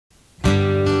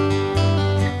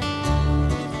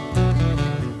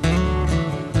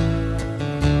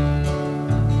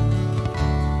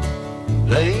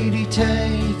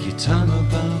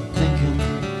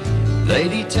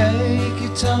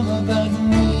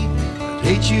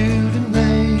hate you to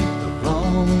make the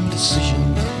wrong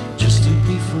decision just to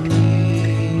be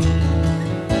free.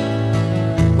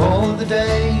 All the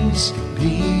days can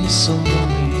be so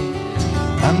lonely,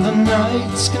 and the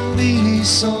nights can be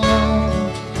so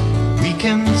long. We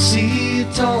can see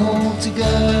it all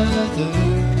together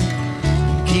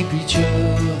and keep each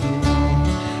other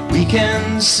warm. We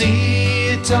can see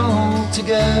it all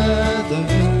together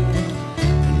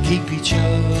and keep each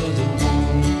other warm.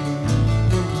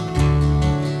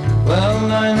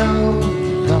 Well, I know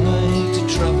you like to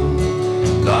travel,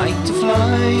 like to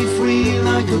fly free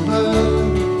like a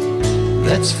bird.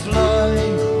 Let's fly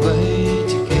away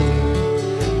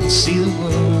together and see the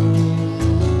world.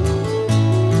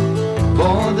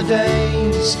 For the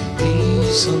days can be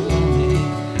so lonely,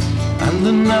 and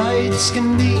the nights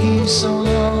can be so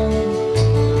long.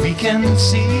 We can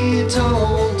see it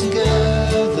all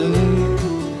together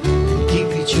and keep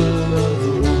each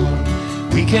other warm.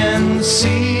 We can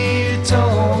see it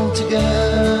all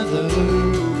together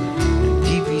and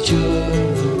keep each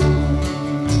other warm.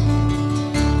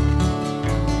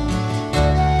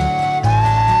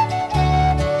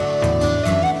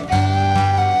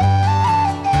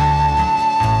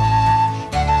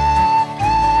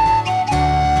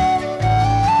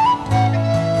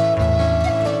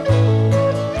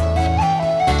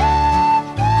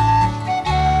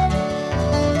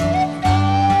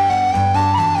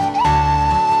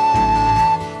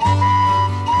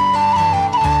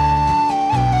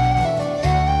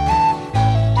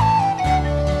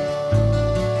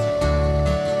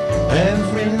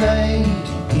 Every lady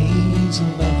needs a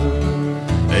lover,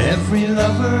 every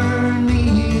lover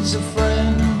needs a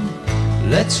friend.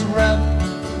 Let's wrap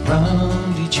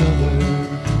around each other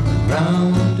and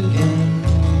round again.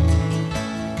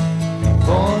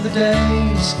 For the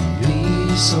days can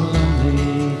be so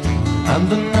lonely, and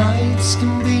the nights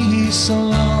can be so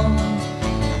long.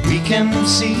 We can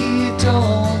see it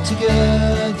all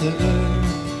together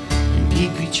and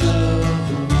keep each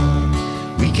other warm.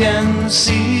 We can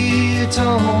see it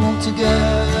all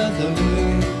together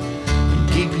and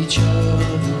keep each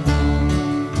other warm.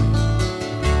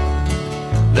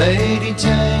 Lady,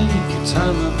 take your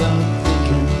time about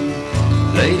thinking.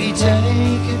 Lady,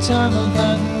 take your time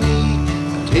about me.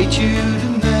 I'd hate you to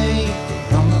make the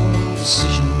wrong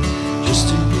decision just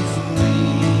to be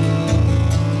free.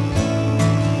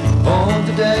 All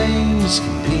the days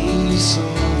can be so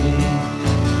lonely,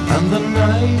 and the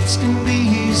nights can be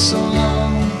so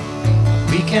long.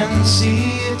 We can see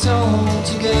it all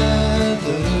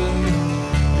together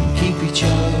and keep each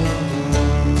other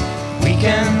warm. We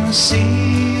can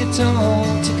see it all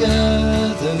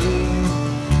together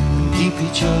and keep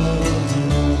each other